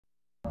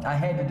I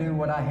had to do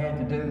what I had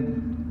to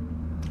do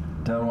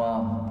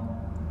to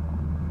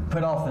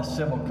put off the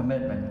civil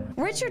commitment.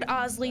 Richard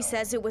Ausley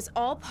says it was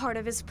all part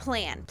of his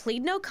plan.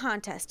 Plead no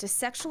contest to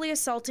sexually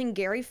assaulting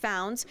Gary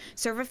Founds,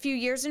 serve a few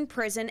years in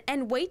prison,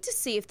 and wait to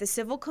see if the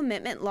civil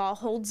commitment law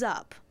holds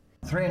up.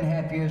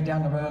 3.5 years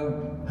down the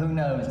road, who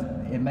knows?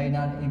 It may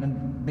not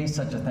even be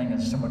such a thing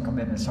as civil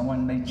commitment.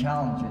 Someone may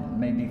challenge it,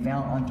 may be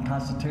found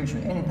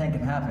unconstitutional. Anything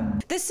can happen.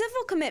 The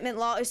civil commitment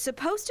law is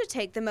supposed to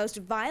take the most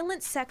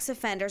violent sex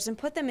offenders and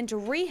put them into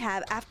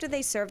rehab after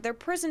they serve their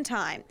prison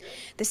time.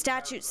 The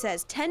statute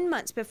says 10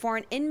 months before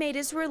an inmate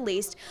is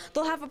released,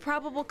 they'll have a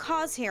probable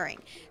cause hearing.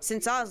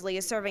 Since Ausley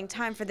is serving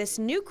time for this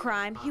new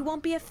crime, he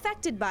won't be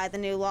affected by the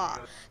new law.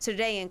 So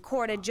today in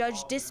court, a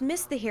judge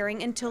dismissed the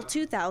hearing until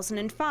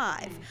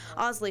 2005.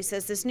 Ausley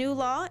says this new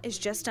law is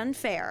just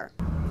unfair.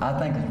 I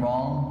think it's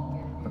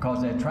wrong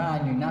because they're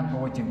trying you not for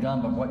what you've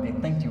done, but what they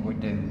think you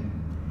would do.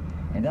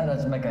 And that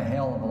doesn't make a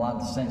hell of a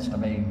lot of sense to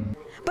me.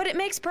 But it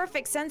makes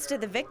perfect sense to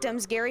the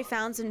victims, Gary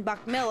Founds and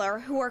Buck Miller,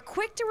 who are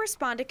quick to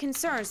respond to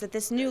concerns that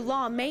this new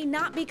law may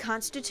not be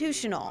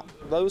constitutional.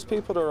 Those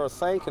people that are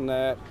thinking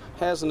that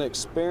hasn't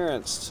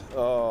experienced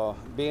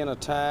being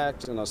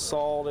attacked and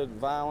assaulted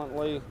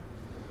violently,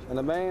 and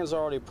the man's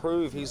already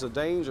proved he's a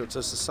danger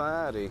to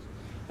society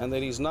and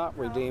that he's not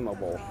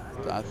redeemable.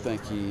 I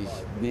think he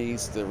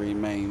needs to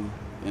remain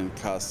in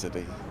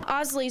custody.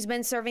 Ausley's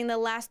been serving the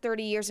last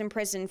 30 years in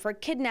prison for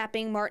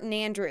kidnapping Martin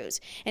Andrews.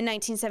 In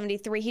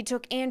 1973, he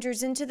took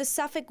Andrews into the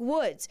Suffolk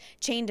woods,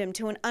 chained him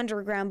to an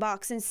underground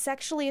box, and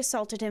sexually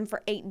assaulted him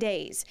for 8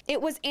 days.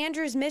 It was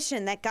Andrews'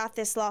 mission that got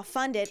this law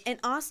funded,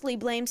 and Ausley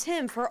blames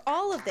him for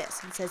all of this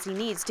and says he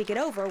needs to get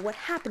over what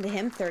happened to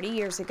him 30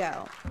 years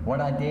ago.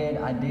 What I did,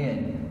 I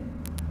did.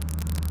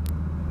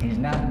 He's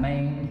not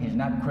maimed, he's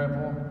not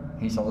crippled,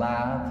 he's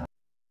alive.